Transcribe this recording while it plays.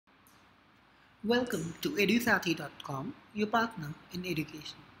Welcome to edusathi.com, your partner in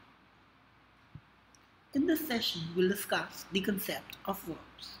education. In this session, we'll discuss the concept of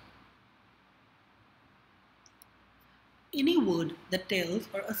verbs. Any word that tells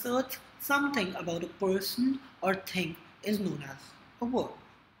or asserts something about a person or thing is known as a verb.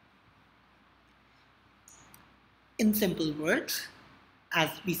 In simple words,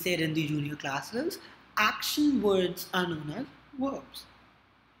 as we said in the junior classes, action words are known as verbs.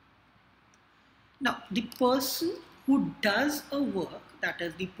 Now, the person who does a work, that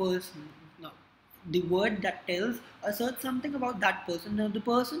is the person, now, the word that tells, asserts something about that person. Now, the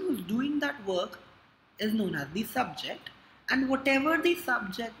person who's doing that work is known as the subject, and whatever the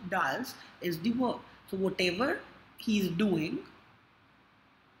subject does is the verb. So, whatever he's doing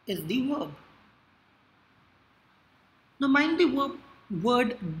is the verb. Now, mind the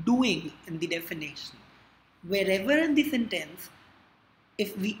word doing in the definition. Wherever in the sentence,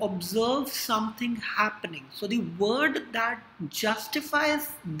 if we observe something happening, so the word that justifies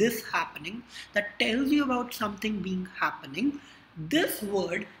this happening, that tells you about something being happening, this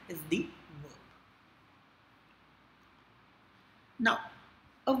word is the verb. Now,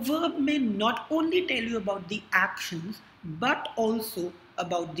 a verb may not only tell you about the actions, but also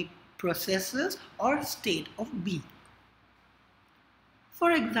about the processes or state of being.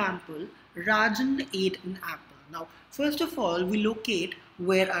 For example, Rajan ate an apple. Now, first of all, we locate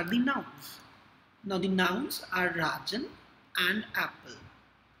where are the nouns. Now, the nouns are Rajan and apple.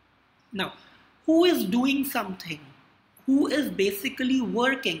 Now, who is doing something? Who is basically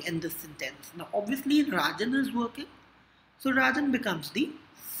working in this sentence? Now, obviously, Rajan is working. So, Rajan becomes the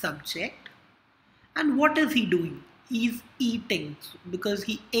subject. And what is he doing? He's eating because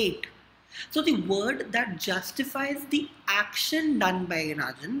he ate. So the word that justifies the action done by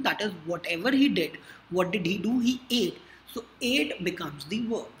Rajan, that is whatever he did, what did he do? He ate. So ate becomes the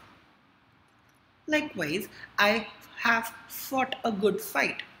verb. Likewise, I have fought a good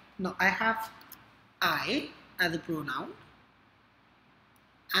fight. Now I have I as a pronoun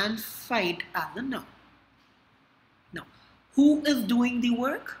and fight as a noun. Now, who is doing the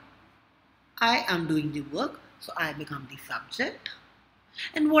work? I am doing the work, so I become the subject.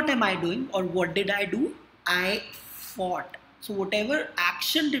 And what am I doing, or what did I do? I fought. So whatever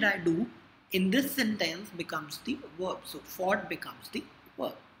action did I do in this sentence becomes the verb. So fought becomes the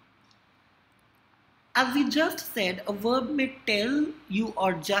verb. As we just said, a verb may tell you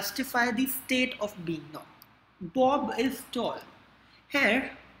or justify the state of being. Now, Bob is tall. Here,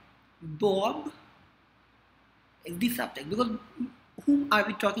 Bob is the subject, because whom are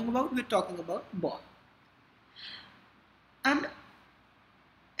we talking about? We're talking about Bob. And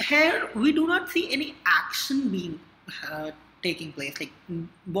here we do not see any action being taking place, like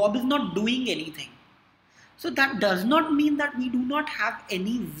Bob is not doing anything. So that does not mean that we do not have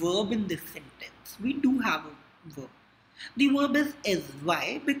any verb in this sentence. We do have a verb. The verb is.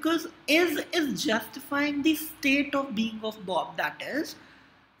 Why? Because is justifying the state of being of Bob. That is,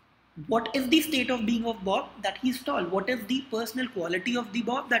 what is the state of being of Bob? That he's tall. What is the personal quality of the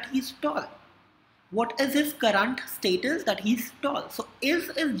Bob? That he's tall. What is his current status? That he's tall. So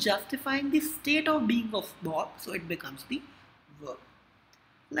is justifying the state of being of Bob, so it becomes the verb.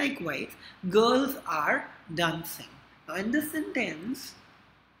 Likewise, girls are dancing. Now in this sentence,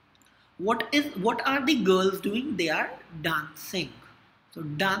 what are the girls doing? They are dancing. So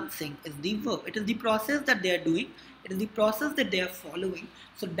dancing is the verb. It is the process that they are doing. It is the process that they are following.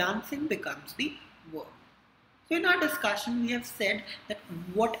 So dancing becomes the verb. So in our discussion, we have said that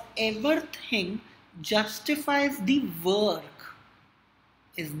whatever thing justifies the work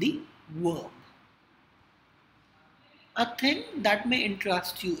is the verb. A thing that may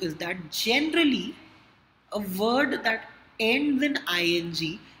interest you is that generally a word that ends in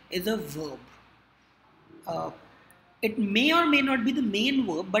ing is a verb. It may or may not be the main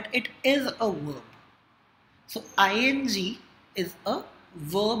verb, but it is a verb. So ing is a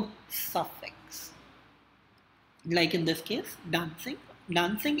verb suffix. Like in this case, dancing.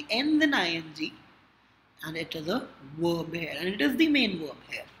 Dancing ends in ing. And it is a verb here, and it is the main verb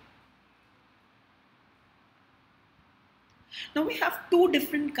here. Now we have two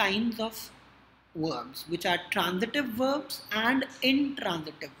different kinds of verbs, which are transitive verbs and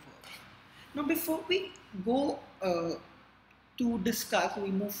intransitive verbs. Now before we go to discuss, we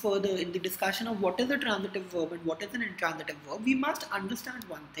move further in the discussion of what is a transitive verb and what is an intransitive verb, we must understand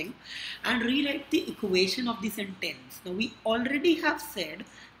one thing and rewrite the equation of the sentence. Now we already have said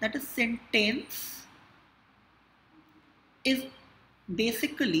that a sentence is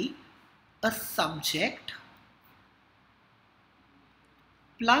basically a subject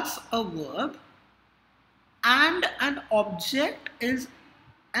plus a verb and an object is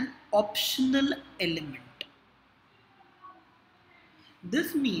an optional element.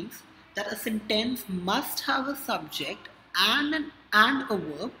 This means that a sentence must have a subject and a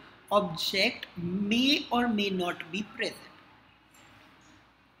verb. Object may or may not be present.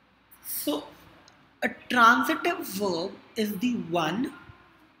 So, a transitive verb is the one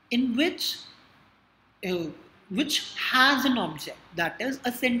in uh, which has an object. That is,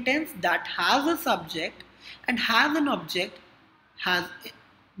 a sentence that has a subject and has an object has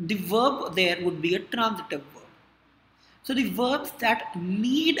the verb there would be a transitive verb. So the verbs that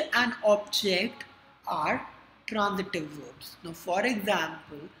need an object are transitive verbs. Now, for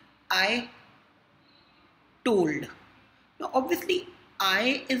example, I told. Now, obviously,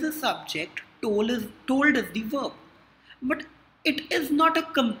 I is a subject, told is the verb, but it is not a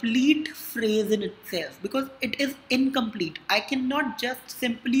complete phrase in itself because it is incomplete. I cannot just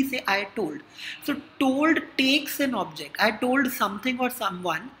simply say I told. So, told takes an object. I told something or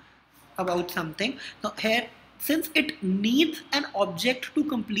someone about something. Now, here, since it needs an object to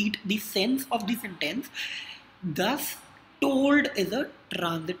complete the sense of the sentence, thus told is a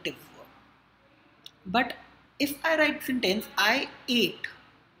transitive verb. But if I write sentence, I ate.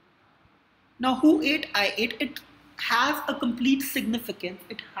 Now, who ate? I ate. It has a complete significance.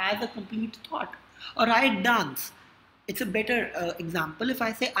 It has a complete thought. Or I dance. It's a better example if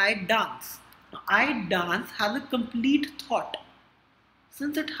I say I dance. Now, I dance has a complete thought.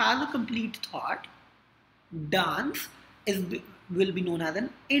 Since it has a complete thought, dance will be known as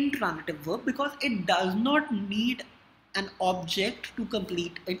an intransitive verb because it does not need an object to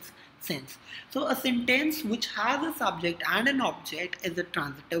complete its sense. So a sentence which has a subject and an object is a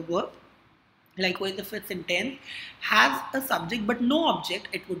transitive verb. Likewise, if a sentence has a subject but no object,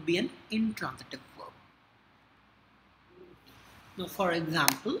 it would be an intransitive verb. Now, for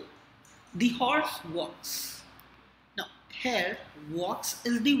example, the horse walks. Now, here, walks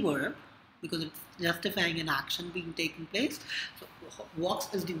is the verb because it's justifying an action being taken place. So, walks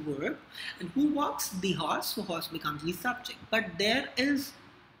is the verb. And who walks? The horse. So, horse becomes the subject. But there is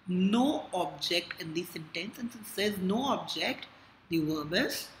no object in the sentence. And since there is no object, the verb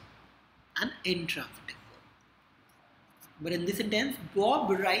is an intransitive verb. But in this sentence, Bob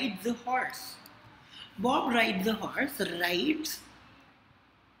rides a horse. Bob rides a horse. Rides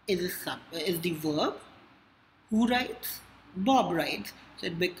is the verb. Who rides? Bob rides. So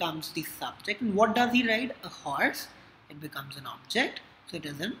it becomes the subject. And what does he ride? A horse. It becomes an object. So it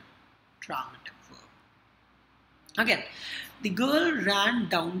is an transitive verb. Again, the girl ran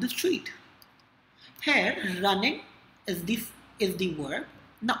down the street. Here, running is the verb.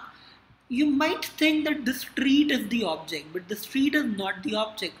 Now, you might think that the street is the object, but the street is not the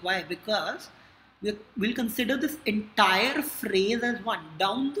object. Why? Because we'll consider this entire phrase as one.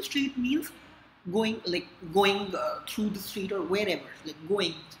 Down the street means going through the street or wherever, like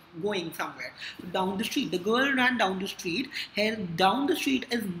going somewhere. So down the street, the girl ran down the street. Here, down the street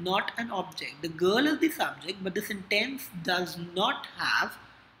is not an object. The girl is the subject, but the sentence does not have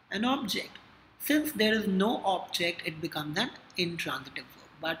an object. Since there is no object, it becomes an intransitive verb.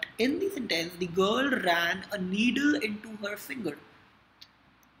 But in the sentence, the girl ran a needle into her finger.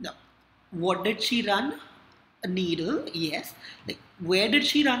 Now, what did she run? A needle, yes. Like, where did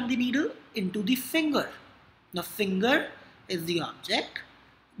she run the needle? Into the finger. Now, finger is the object,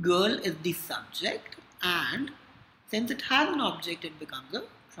 girl is the subject, and since it has an object, it becomes a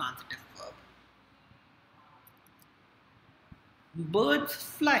transitive verb. Birds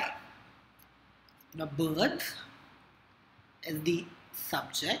fly. Now, birds is the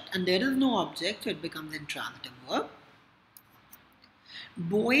subject, and there is no object, so it becomes intransitive verb.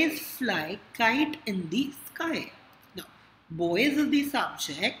 Boys fly kite in the sky. Now, boys is the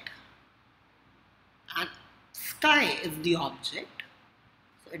subject and sky is the object,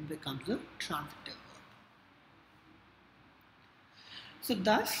 so it becomes a transitive verb. So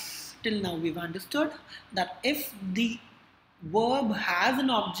thus, till now we've understood that if the verb has an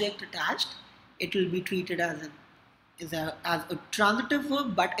object attached, it will be treated as a transitive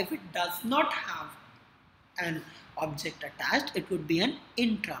verb, but if it does not have an object attached, it would be an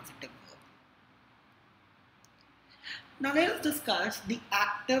intransitive verb. Now let us discuss the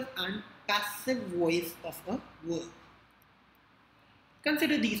active and passive voice of a verb.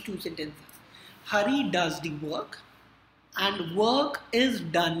 Consider these two sentences. Hari does the work and work is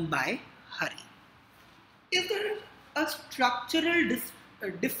done by Hari. Is there a structural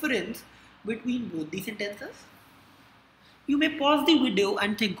difference between both these sentences? You may pause the video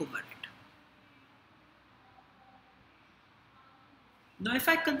and think over it. Now, if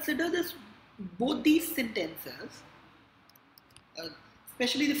I consider both these sentences,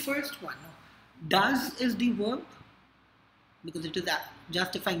 especially the first one, does is the verb because it is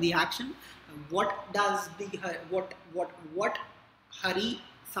justifying the action. What does the what Hari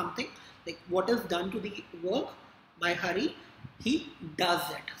something, like what is done to the work by Hari? He does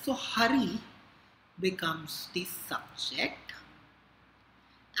it. So Hari becomes the subject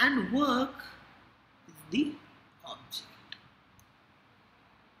and work is the object.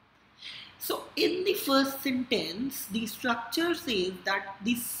 So in the first sentence, the structure says that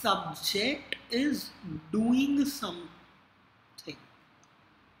the subject is doing something,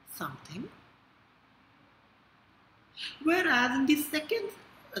 whereas in the second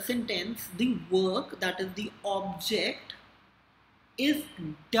sentence, the work, that is the object, is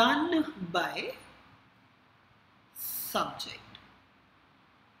done by subject.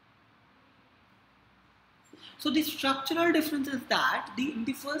 So the structural difference is that in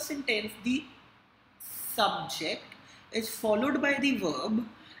the first sentence, the subject is followed by the verb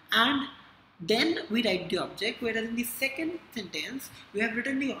and then we write the object, whereas in the second sentence, we have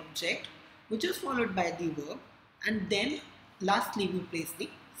written the object which is followed by the verb and then lastly we place the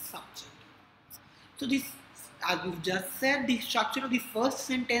subject. So this, as we've just said, the structure of the first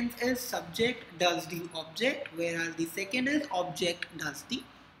sentence is subject does the object, whereas the second is object does the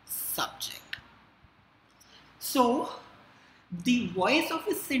subject. So the voice of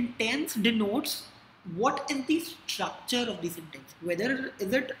a sentence denotes what is the structure of the sentence, whether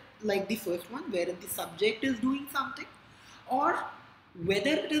is it like the first one where the subject is doing something, or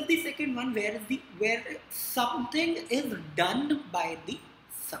whether it is the second one where something is done by the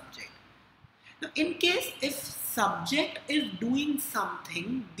subject. Now in case if subject is doing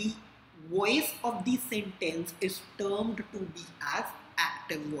something, the voice of the sentence is termed to be as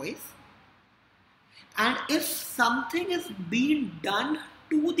active voice. And if something is being done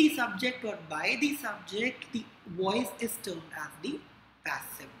to the subject or by the subject, the voice is termed as the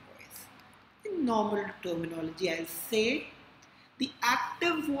passive voice. In normal terminology, I'll say the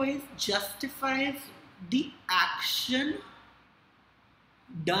active voice justifies the action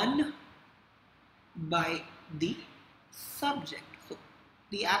done by the subject. So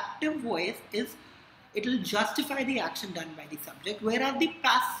the active voice is, it will justify the action done by the subject, whereas the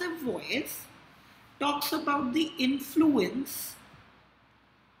passive voice talks about the influence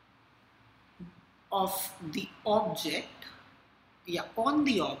of the object, on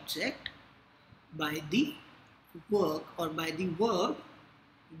the object by the work or by the verb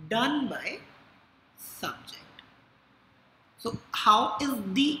done by subject. So how is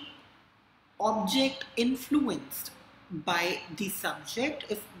the object influenced by the subject?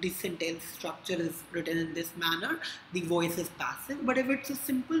 If the sentence structure is written in this manner, the voice is passive. But if it's a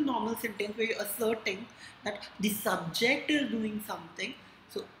simple normal sentence where you're asserting that the subject is doing something,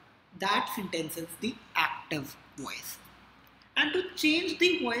 so that sentence is the active voice. And to change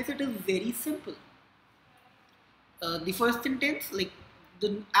the voice, it is very simple. The first sentence, like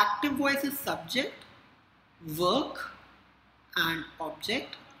the active voice is subject, work and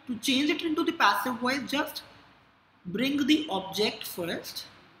object. To change it into the passive voice, just bring the object first,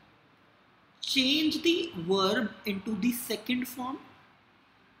 change the verb into the second form,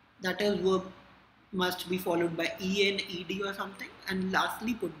 that is verb must be followed by en, ed or something, and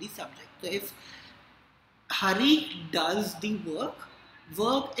lastly put the subject. So if Hari does the work,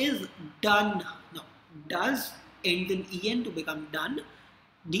 work is done. No, does ends in en to become done.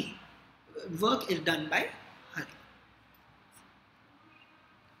 The work is done by Hari.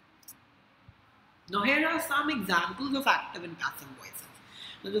 Now here are some examples of active and passive voices.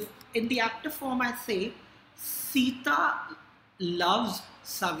 Now in the active form I say, Sita loves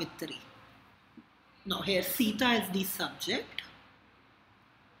Savitri. Now here Sita is the subject,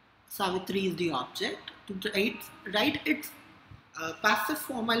 Savitri is the object. To write its passive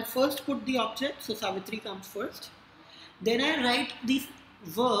form, I'll first put the object, so Savitri comes first. Then I write the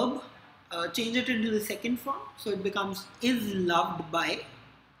verb, change it into the second form, so it becomes is loved by.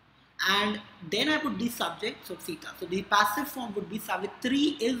 And then I put the subject, so Sita. So the passive form would be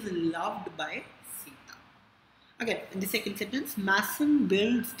Savitri is loved by Sita. Again, in the second sentence, Mason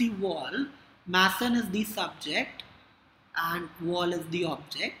builds the wall. Mason is the subject and wall is the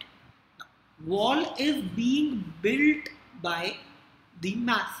object. Now, wall is being built by the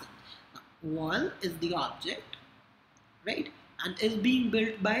mason. Now, wall is the object, right? And is being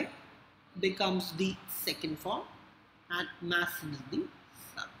built by becomes the second form and mason is the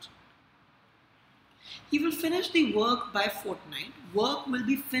subject. He will finish the work by fortnight. Work will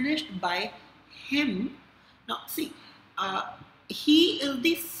be finished by him. Now see, he is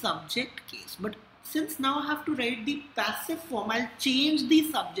the subject case, but since now I have to write the passive form, I'll change the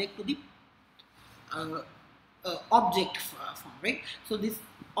subject to the object form, right? So this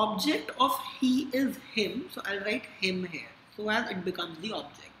object of he is him, so I'll write him here. so as it becomes the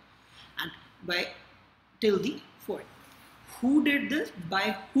object. And by till the fourth. Who did this?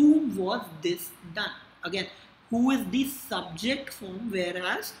 By whom was this done? Again, who is the subject form,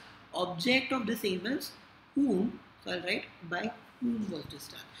 whereas object of the same is whom. So I'll write by whom was this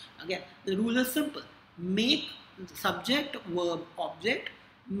done. Again, the rule is simple. Make subject, verb, object.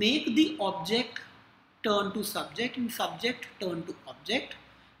 Make the object turn to subject and subject turn to object,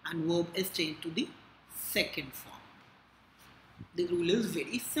 and verb is changed to the second form. The rule is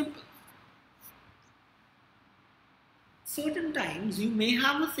very simple. Certain times you may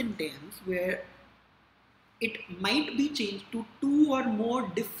have a sentence where it might be changed to two or more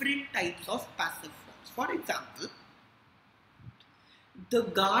different types of passive forms. For example, the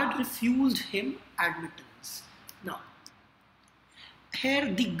guard refused him admittance. Now,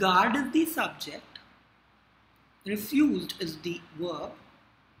 here the guard is the subject, refused is the verb,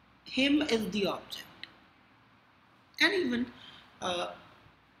 him is the object, and even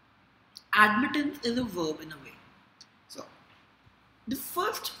admittance is a verb in a way. So, the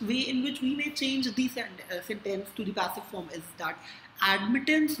first way in which we may change the sentence to the passive form is that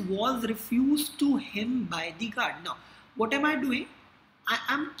admittance was refused to him by the guard. Now, what am I doing? I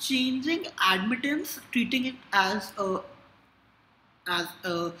am changing admittance, treating it as a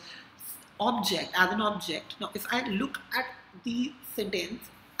object, as an object. Now, if I look at the sentence,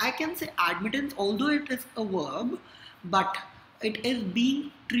 I can say admittance, although it is a verb, but it is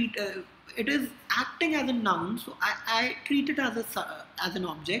being treated. It is acting as a noun, so I treat it as an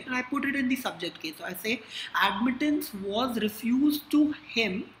object, and I put it in the subject case. So I say admittance was refused to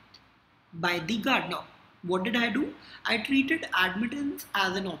him by the guard. Now, what did I do? I treated admittance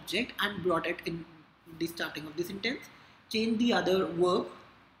as an object and brought it in the starting of the sentence, changed the other verb,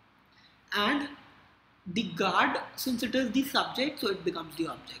 and the guard, since it is the subject, so it becomes the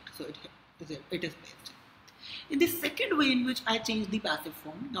object. So it is placed. In the second way in which I changed the passive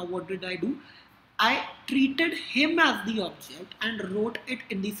form, now what did I do? I treated him as the object and wrote it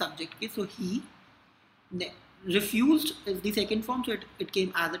in the subject case. So he refused is the second form, so it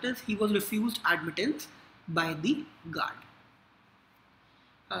came as it is. He was refused admittance by the guard.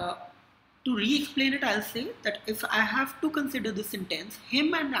 To re-explain it, I'll say that if I have to consider the sentence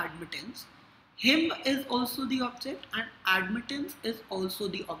him and admittance, him is also the object and admittance is also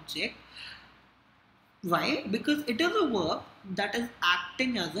the object. Why? Because it is a verb that is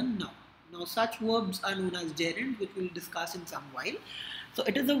acting as a noun. Now, such verbs are known as gerunds, which we'll discuss in some while. So,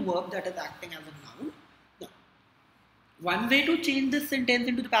 it is a verb that is acting as a noun. Now, one way to change this sentence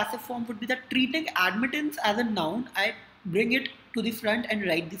into the passive form would be that treating admittance as a noun, I bring it to the front and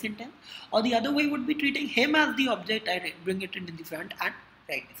write the sentence. Or the other way would be treating him as the object, I bring it into the front and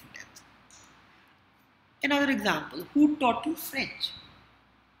write the sentence. Another example, who taught you French?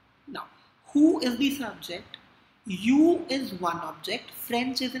 Now, who is the subject? You is one object,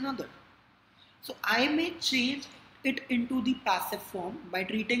 French is another. So I may change it into the passive form by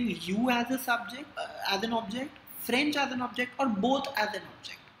treating you as a subject, as an object, French as an object, or both as an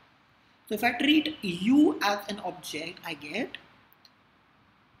object. So if I treat you as an object, I get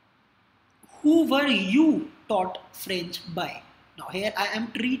who were you taught French by. Now here I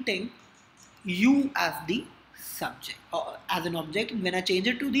am treating you as the subject or as an object, and when I change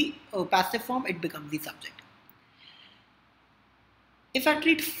it to the passive form, it becomes the subject. If I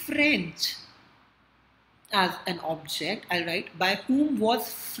treat French as an object, I'll write by whom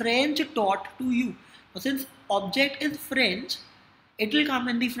was French taught to you. Now, since object is French, it will come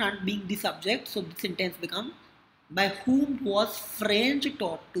in the front being the subject, so the sentence becomes by whom was French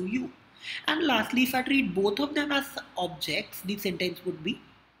taught to you. And lastly, if I treat both of them as objects, the sentence would be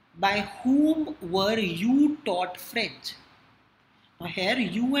by whom were you taught French. Now here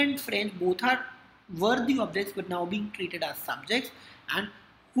you and French both were the objects but now being treated as subjects, and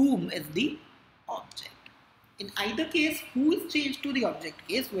whom is the object. In either case, who is changed to the object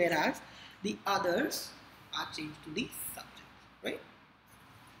case, whereas the others are changed to the subject, right?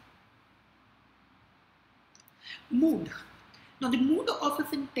 Mood. Now the mood of a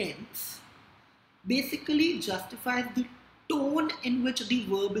sentence basically justifies the tone in which the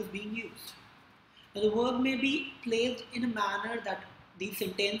verb is being used. Now the verb may be placed in a manner that the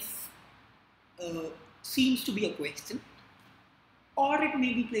sentence seems to be a question, or it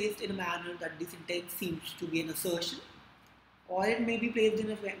may be placed in a manner that the sentence seems to be an assertion, or it may be placed in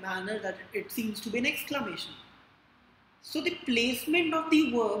a manner that it seems to be an exclamation. So the placement of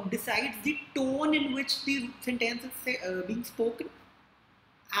the verb decides the tone in which the sentence is being spoken,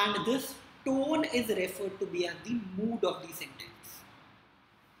 and this tone is referred to be as the mood of the sentence.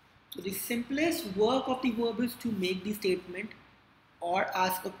 So the simplest work of the verb is to make the statement or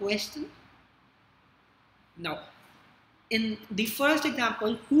ask a question. Now, in the first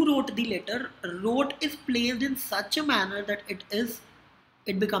example, who wrote the letter, wrote is placed in such a manner that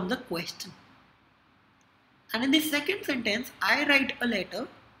it becomes a question. And in the second sentence, I write a letter,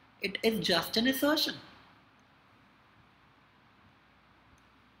 it is just an assertion.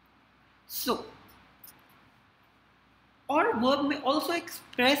 So, or verb may also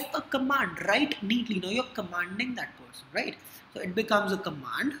express a command, write neatly. Now you're commanding that person, right? So it becomes a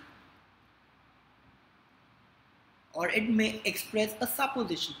command, or it may express a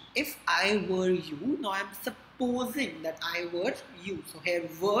supposition. If I were you, now I'm supposing that I were you. So here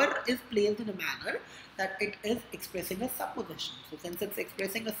were is placed in a manner that it is expressing a supposition. So since it's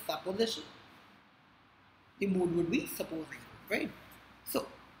expressing a supposition, the mood would be supposing, right? So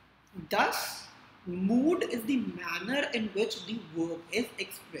thus, mood is the manner in which the verb is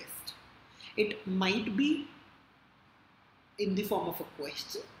expressed. It might be in the form of a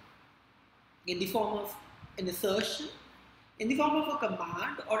question, in the form of an assertion, in the form of a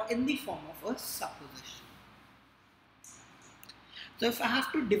command, or in the form of a supposition. So if I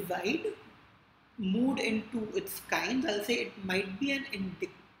have to divide mood into its kinds, I'll say it might be an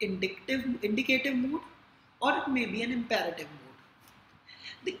indicative mood, or it may be an imperative mood.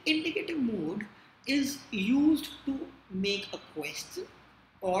 The indicative mood is used to make a question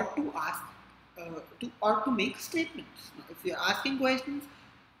or to ask to make statements. Now, if you're asking questions,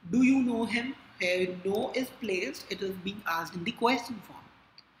 do you know him? Here no is placed, it is being asked in the question form,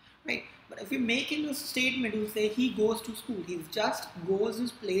 right? But if you're making a statement, you say he goes to school, he just goes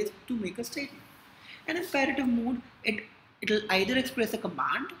is placed to make a statement. An imperative mood, it'll either express a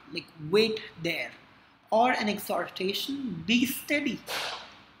command like wait there, or an exhortation, be steady,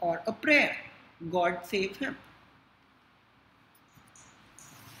 or a prayer, God save him.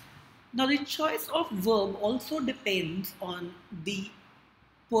 Now the choice of verb also depends on the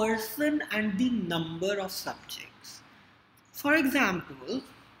person and the number of subjects. For example,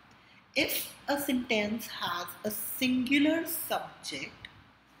 if a sentence has a singular subject,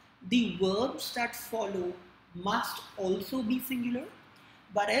 the verbs that follow must also be singular.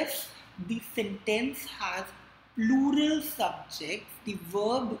 But if the sentence has plural subjects, the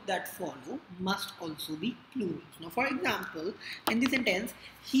verb that follow must also be plural. Now, for example, in the sentence,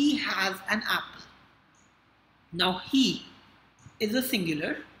 he has an apple. Now, he is a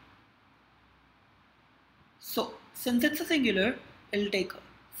singular. So, since it's a singular, it'll take a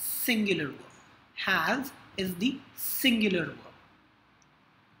singular verb. Has is the singular verb.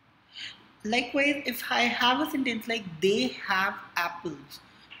 Likewise, if I have a sentence like they have apples,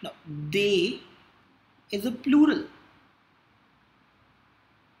 now they is a plural.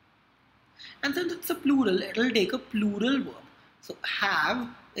 And since it's a plural, it will take a plural verb. So have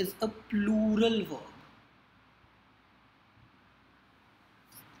is a plural verb.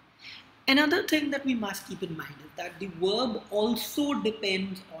 Another thing that we must keep in mind is that the verb also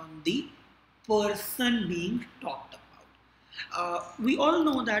depends on the person being talked about. We all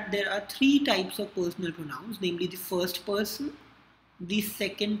know that there are three types of personal pronouns, namely the first person, the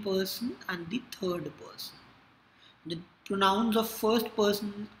second person, and the third person. The pronouns of first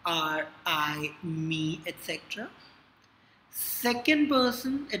person are I, me, etc. Second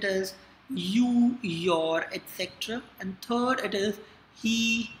person, it is you, your, etc. And third, it is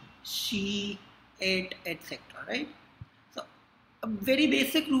he, she, it, etc. Right? So, a very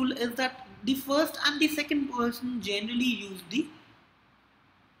basic rule is that the first and the second person generally use the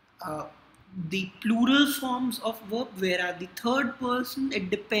plural forms of verb, whereas the third person, it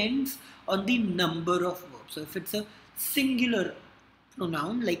depends on the number of verbs. So if it's a singular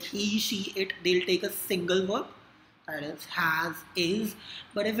pronoun like he, she, it, they'll take a single verb, that is has, is.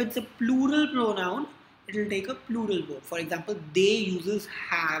 But if it's a plural pronoun, it will take a plural verb. For example, they uses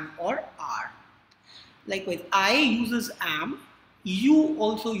have or are. Likewise, I uses am, you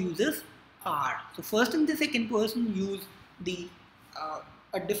also uses are. So first and the second person use the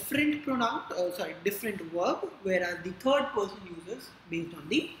a different pronoun, different verb, whereas the third person uses based on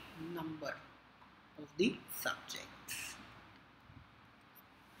the number of the subjects.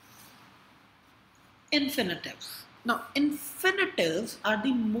 Infinitives. Now, infinitives are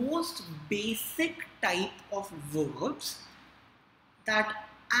the most basic type of verbs that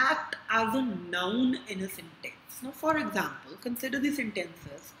act as a noun in a sentence. Now, for example, consider the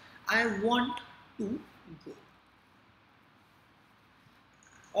sentences, I want to go.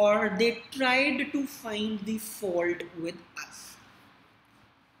 Or they tried to find the fault with us.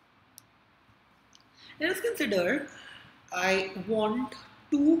 Let us consider I want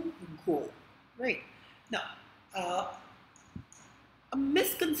to go, right? Now, a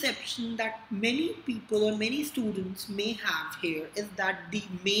misconception that many people or many students may have here is that the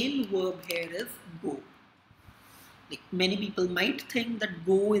main verb here is go. Like many people might think that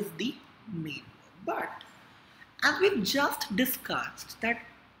go is the main verb, but as we've just discussed, that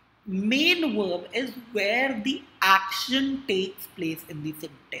main verb is where the action takes place in the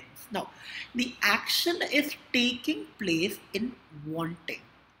sentence. Now, the action is taking place in wanting.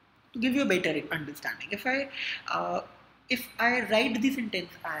 To give you a better understanding, if I write the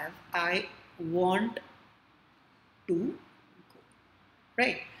sentence as I want to go,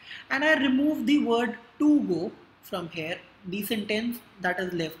 right, and I remove the word to go from here, the sentence that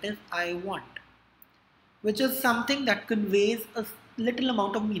is left is I want, which is something that conveys a little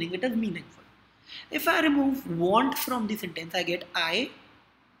amount of meaning. It is meaningful. If I remove want from the sentence, I get I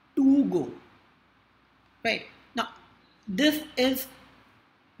to go. Right. Now, this is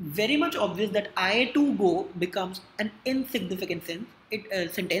very much obvious that I to go becomes an insignificant sentence.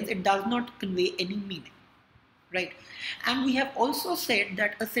 It does not convey any meaning. Right. And we have also said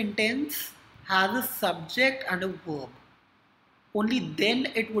that a sentence has a subject and a verb. Only then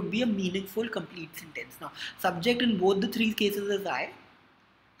it would be a meaningful complete sentence. Now, subject in both the three cases is I,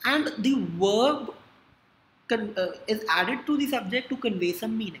 and the verb is added to the subject to convey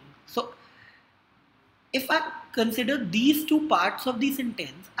some meaning. So, if I consider these two parts of the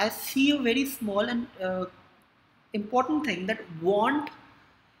sentence, I see a very small and important thing, that want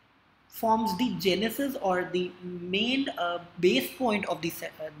forms the genesis or the main base point of the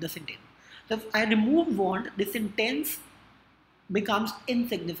sentence. So, if I remove want, the sentence becomes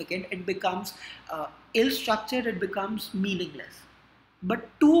insignificant, it becomes ill-structured, it becomes meaningless. But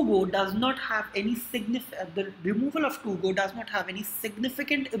to go does not have any the removal of to go does not have any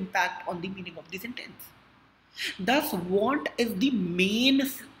significant impact on the meaning of the sentence. Thus, want is the main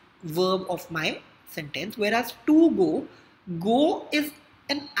verb of my sentence, whereas to go is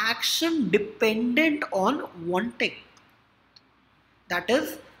an action dependent on wanting. That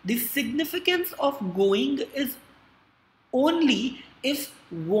is, the significance of going is only if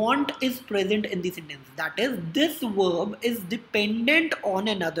want is present in the sentence. That is, this verb is dependent on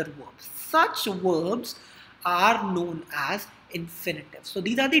another verb. Such verbs are known as infinitives. So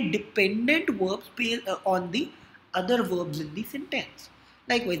these are the dependent verbs on the other verbs in the sentence.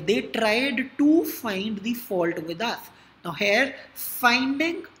 Likewise, they tried to find the fault with us. Now here,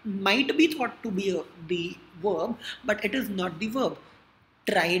 finding might be thought to be the verb, but it is not the verb.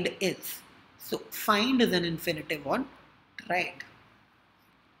 Tried is. So find is an infinitive on tried.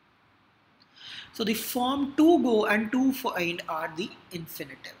 So the form to go and to find are the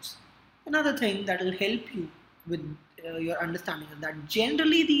infinitives. Another thing that will help you with your understanding is that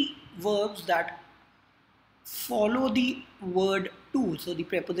generally the verbs that follow the word to, so the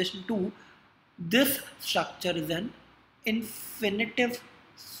preposition to, this structure is an infinitive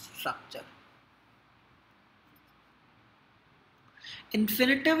structure.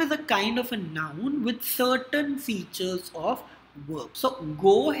 Infinitive is a kind of a noun with certain features of verb. So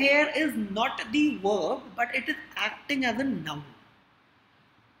go here is not the verb, but it is acting as a noun.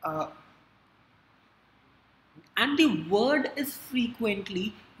 And the word is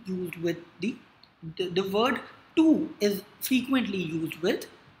frequently used with the word to is frequently used with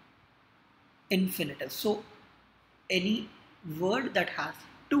infinitive. So any word that has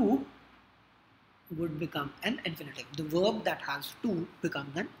to would become an infinitive. The verb that has to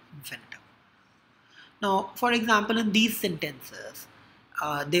becomes an infinitive. Now, for example, in these sentences,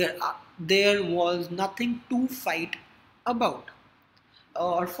 there was nothing to fight about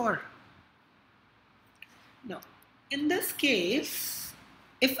or for. Now, in this case,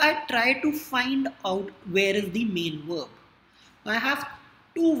 if I try to find out where is the main verb, I have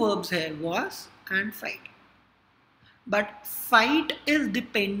two verbs here, was and fight. But fight is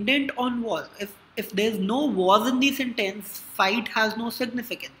dependent on was. If there is no was in the sentence, fight has no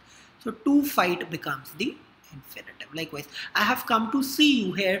significance. So to fight becomes the infinitive. Likewise, I have come to see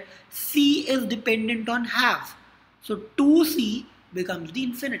you here. See is dependent on have. So to see becomes the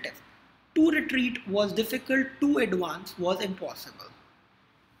infinitive. To retreat was difficult. To advance was impossible.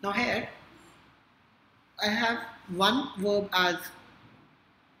 Now here, I have one verb as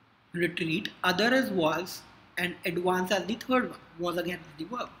retreat, other as was, and advance as the third one. Was again the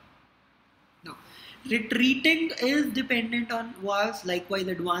verb. Now, retreating is dependent on was, likewise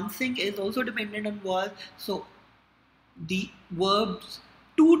advancing is also dependent on was. So the verbs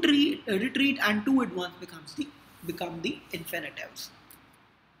to retreat and to advance become the infinitives.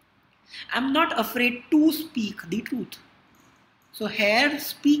 I'm not afraid to speak the truth. So here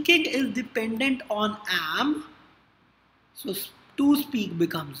speaking is dependent on am. So to speak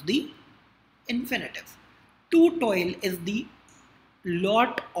becomes the infinitive. To toil is the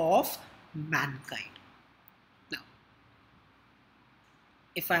lot of mankind. Now,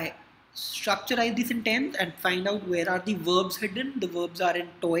 if I structurize the sentence and find out where are the verbs hidden. The verbs are in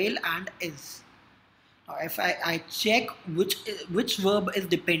toil and is. Now, if I check which verb is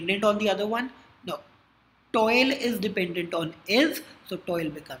dependent on the other one, no, toil is dependent on is, so toil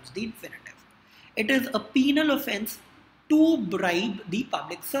becomes the infinitive. It is a penal offense to bribe the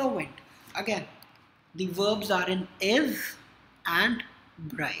public servant. Again, the verbs are in is and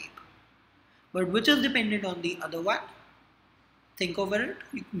bribe. But which is dependent on the other one? Think over it.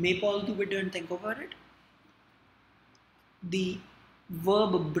 You may pause the video and think over it. The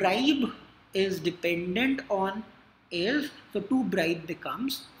verb bribe is dependent on is, so to bribe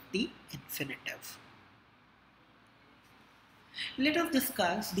becomes the infinitive. Let us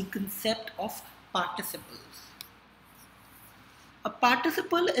discuss the concept of participles. A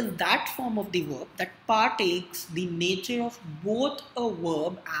participle is that form of the verb that partakes the nature of both a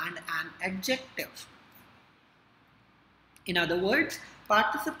verb and an adjective. In other words,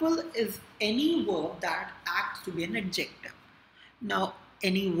 participle is any verb that acts to be an adjective. Now,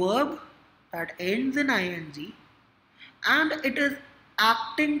 any verb that ends in ing and it is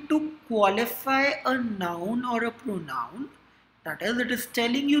acting to qualify a noun or a pronoun, that is, it is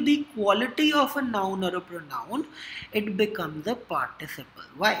telling you the quality of a noun or a pronoun, it becomes a participle.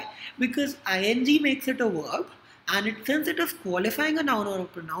 Why? Because ing makes it a verb, and since it is qualifying a noun or a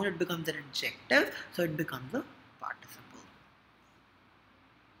pronoun, it becomes an adjective, so it becomes a participle.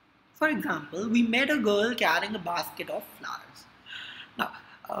 For example, we met a girl carrying a basket of flowers.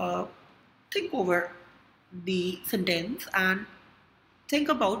 Now, think over the sentence and think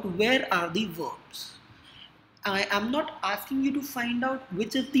about where are the verbs. I am not asking you to find out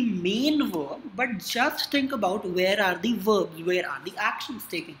which is the main verb, but just think about where are the verbs, where are the actions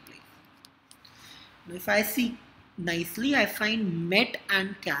taking place. Now, if I see nicely, I find met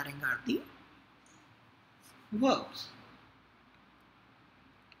and carrying are the verbs.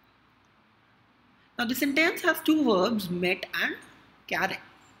 Now, the sentence has two verbs, met and carrying.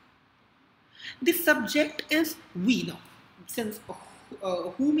 The subject is we now, since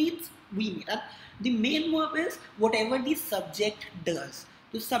who means we meet. And the main verb is whatever the subject does.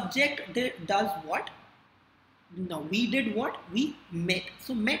 The subject does what? Now we did what? We met.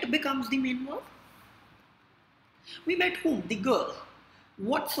 So met becomes the main verb. We met whom? The girl.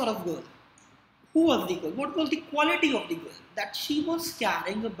 What sort of girl? Who was the girl? What was the quality of the girl? That she was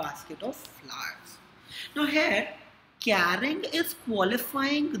carrying a basket of flowers. Now here, carrying is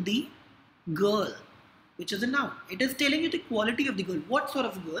qualifying the girl, which is a noun. It is telling you the quality of the girl. What sort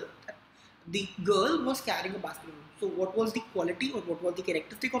of girl? The girl was carrying a basket. So what was the quality or what was the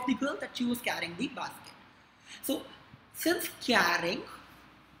characteristic of the girl? That she was carrying the basket. So since carrying,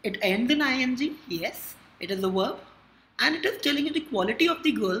 it ends in ing, yes, it is a verb, and it is telling you the quality of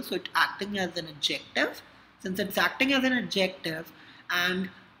the girl, so it's acting as an adjective. Since it's acting as an adjective and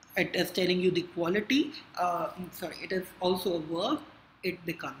it is telling you the quality, it is also a verb, it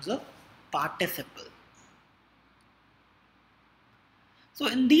becomes a participle. So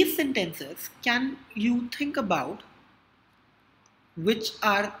in these sentences, can you think about which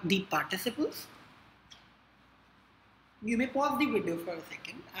are the participles? You may pause the video for a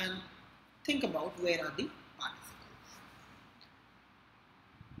second and think about where are the participles.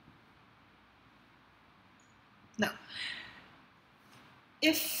 Now,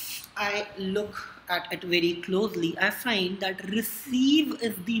 if I look at it very closely, I find that receive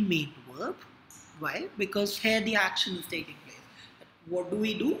is the main verb. Why? Because here the action is taking place. What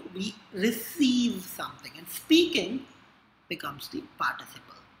do? We receive something, and speaking becomes the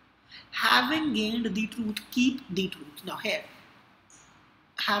participle. Having gained the truth, keep the truth. Now here,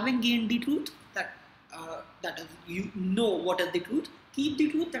 having gained the truth, that is, you know what is the truth. Keep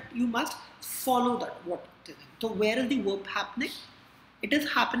the truth, that you must follow that. What is it? So where is the verb happening? It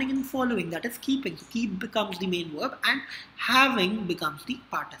is happening in following, that is keeping. So keep becomes the main verb and having becomes the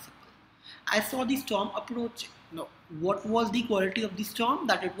participle. I saw the storm approaching. No, what was the quality of the storm?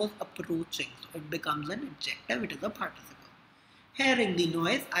 That it was approaching. So it becomes an adjective, it is a participle. Hearing the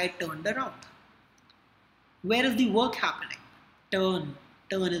noise, I turned around. Where is the work happening? Turn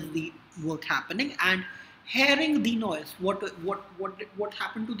is the work happening, and hearing the noise. What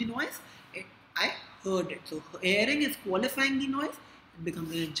happened to the noise? I heard it. So hearing is qualifying the noise. It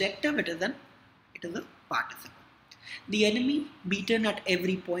becomes an adjective. It is a participle. The enemy, beaten at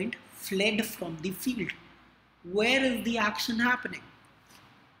every point, fled from the field. Where is the action happening?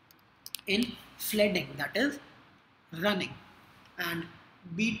 In fledding, that is running. And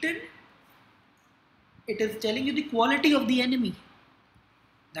beaten, it is telling you the quality of the enemy.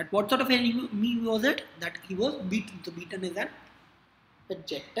 That what sort of enemy was it? That he was beaten. So beaten is an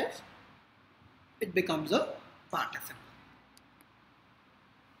adjective. It becomes a participle.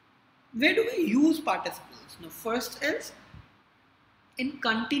 Where do we use participles? Now, first is in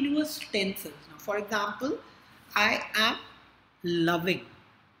continuous tenses. Now, for example, I am loving.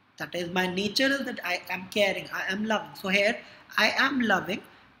 That is, my nature is that I am caring, I am loving. So here, I am loving.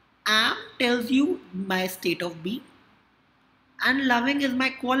 Am tells you my state of being, and loving is my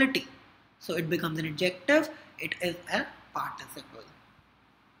quality. So it becomes an adjective, it is a participle.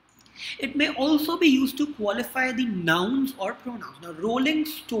 It may also be used to qualify the nouns or pronouns. Now, rolling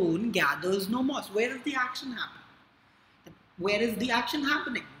stone gathers no moss. Where is the action happening? Where is the action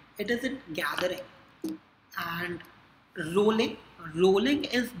happening? It is in gathering. And rolling, rolling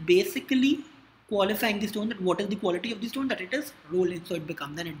is basically qualifying the stone, that what is the quality of the stone, that it is rolling. So it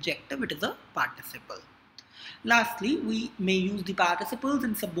becomes an adjective, it is a participle. Lastly, we may use the participles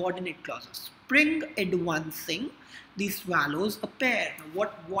in subordinate clauses. Spring advancing, the swallows appear. Now,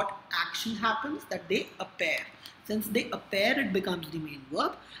 what action happens? That they appear. Since they appear, it becomes the main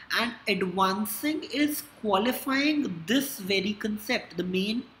verb, and advancing is qualifying this very concept, the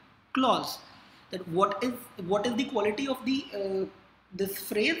main clause. That what is the quality of the this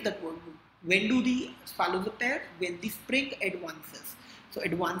phrase, that when do the swallows appear? When the spring advances. So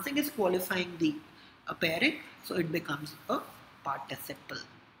advancing is qualifying the appearing, so it becomes a participle.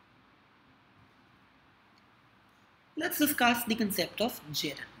 Let's discuss the concept of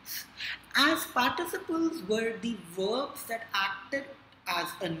gerunds. As participles were the verbs that acted as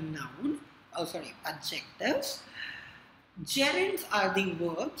a noun, adjectives, gerunds are the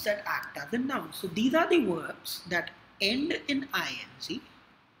verbs that act as a noun. So these are the verbs that end in ing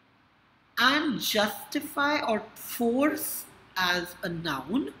and justify or force as a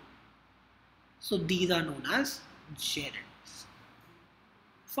noun. So these are known as gerunds.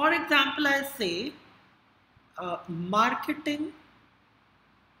 For example, I say marketing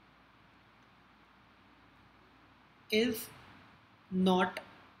is not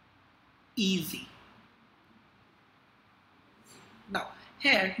easy. Now,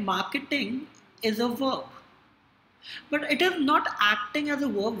 here marketing is a verb, but it is not acting as a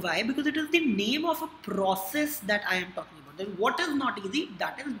verb. Why? Because it is the name of a process that I am talking about. Then what is not easy?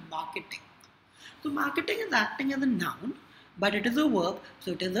 That is marketing. So marketing is acting as a noun, but it is a verb,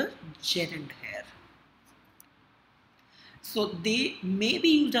 so it is a gerund here. So they may be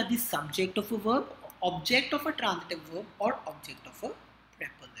used as the subject of a verb, object of a transitive verb, or object of a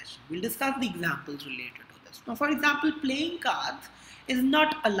preposition. We'll discuss the examples related to this. Now, for example, playing cards is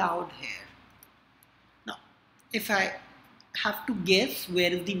not allowed here. Now, if I have to guess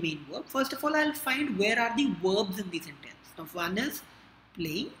where is the main verb, first of all, I'll find where are the verbs in the sentence. Now, one is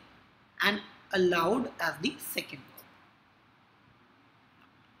playing and allowed as the second verb.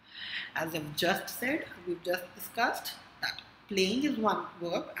 As I've just said, we've just discussed that playing is one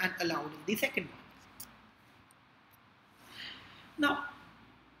verb and allowed is the second one. Now,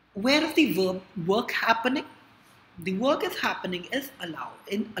 where is the verb work happening? The work is happening is allowed,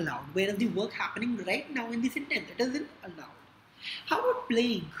 in allowed. Where is the work happening right now in the sentence? It is in allowed. How about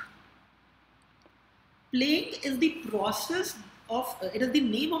playing? Playing is the process of, it is the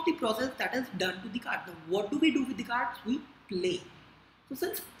name of the process that is done to the card. Now, what do we do with the cards? We play. So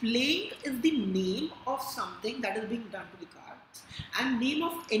since playing is the name of something that is being done to the cards, and name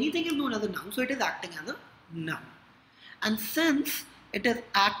of anything is known as a noun, so it is acting as a noun. And since it is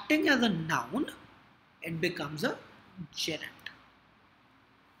acting as a noun, it becomes a gerund.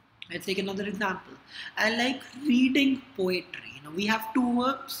 Let's take another example. I like reading poetry. Now we have two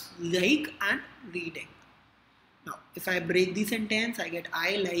verbs, like and reading. Now, if I break the sentence, I get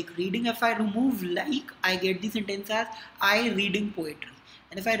I like reading. If I remove like, I get the sentence as I reading poetry.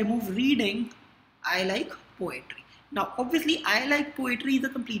 And if I remove reading, I like poetry. Now, obviously, I like poetry is a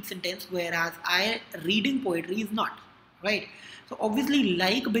complete sentence, whereas I reading poetry is not, right? So, obviously,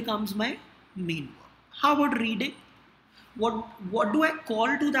 like becomes my main verb. How about reading? What do I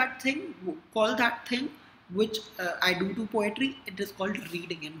call to that thing? Call that thing which I do to poetry? It is called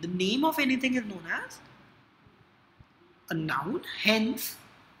reading, and the name of anything is known as a noun. Hence,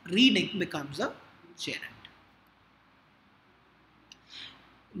 reading becomes a gerund.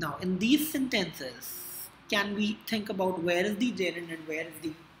 Now, in these sentences, can we think about where is the gerund and where is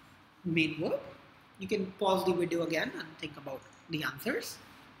the main verb? You can pause the video again and think about the answers.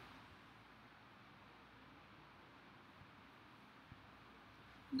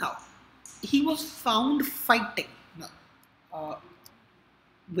 Now, he was found fighting. Now,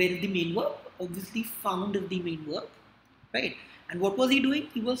 where is the main verb? Obviously, found is the main verb, right? And what was he doing?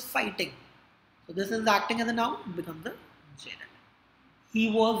 He was fighting. So this is acting as a noun, it becomes a gerund. He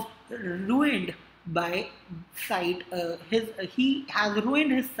was ruined by sight. He has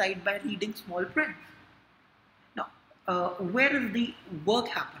ruined his sight by reading small print. Now, where is the work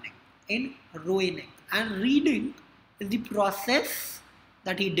happening? in ruining, and reading is the process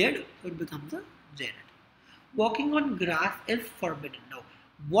that he did, so it becomes a gerund. Walking on grass is forbidden. Now,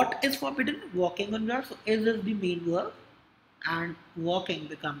 what is forbidden? Walking on grass. So is the main verb, and walking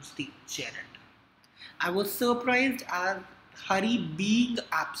becomes the gerund. I was surprised at Hari being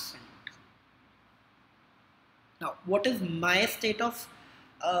absent. Now, what is my state of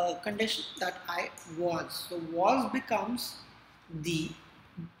condition? That I was. So, was becomes the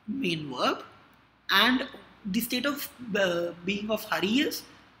main verb, and the state of being of Hari is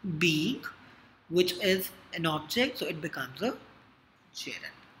being, which is an object, so it becomes a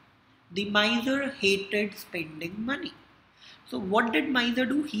gerund. The miser hated spending money. So, what did miser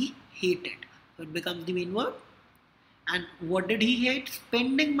do? He hated. So, it becomes the main verb. And what did he hate?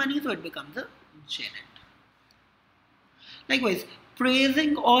 Spending money, so it becomes a gerund. Likewise,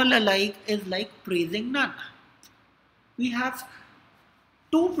 praising all alike is like praising none. We have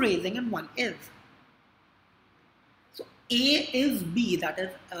two praising and one is. So A is B, that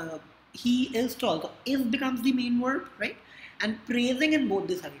is he is tall. So is becomes the main verb, right? And praising in both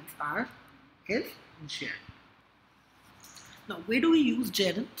these events are is gerund. Now, where do we use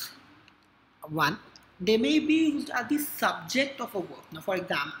gerunds? One, they may be used as the subject of a verb. Now, for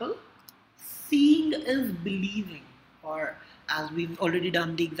example, seeing is believing, or as we've already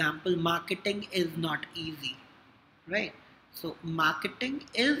done the example, marketing is not easy, right? So, marketing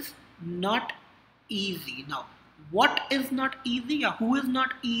is not easy. Now, what is not easy, or who is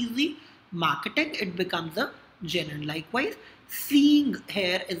not easy? Marketing, it becomes a gerund. Likewise, seeing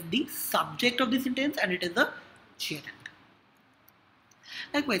here is the subject of the sentence and it is a gerund.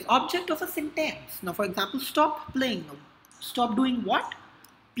 Likewise, object of a sentence. Now, for example, stop playing. Stop doing what?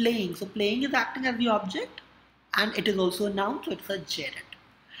 Playing. So, playing is acting as the object and it is also a noun, so it's a gerund.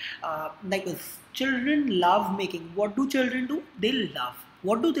 Likewise, children love making. What do children do? They love.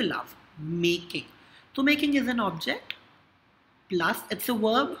 What do they love? Making. So, making is an object plus it's a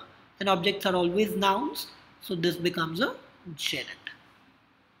verb, and objects are always nouns, so this becomes a gerund.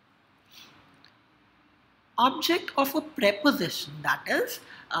 Object of a preposition, that is,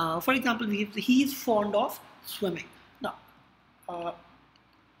 for example, he is fond of swimming. Now,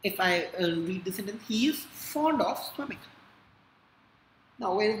 if I read the sentence, he is fond of swimming.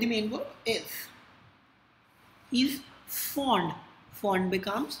 Now, where is the main verb? Is. He is fond. Fond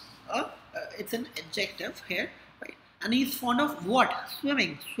becomes it's an adjective here, right? And he is fond of what?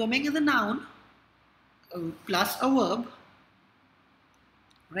 Swimming. Swimming is a noun plus a verb,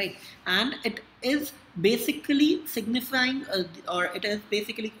 right? And it is basically signifying or it is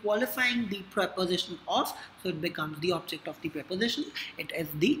basically qualifying the preposition of, so it becomes the object of the preposition. It is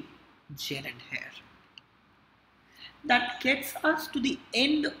the gerund here. That gets us to the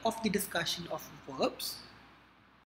end of the discussion of verbs.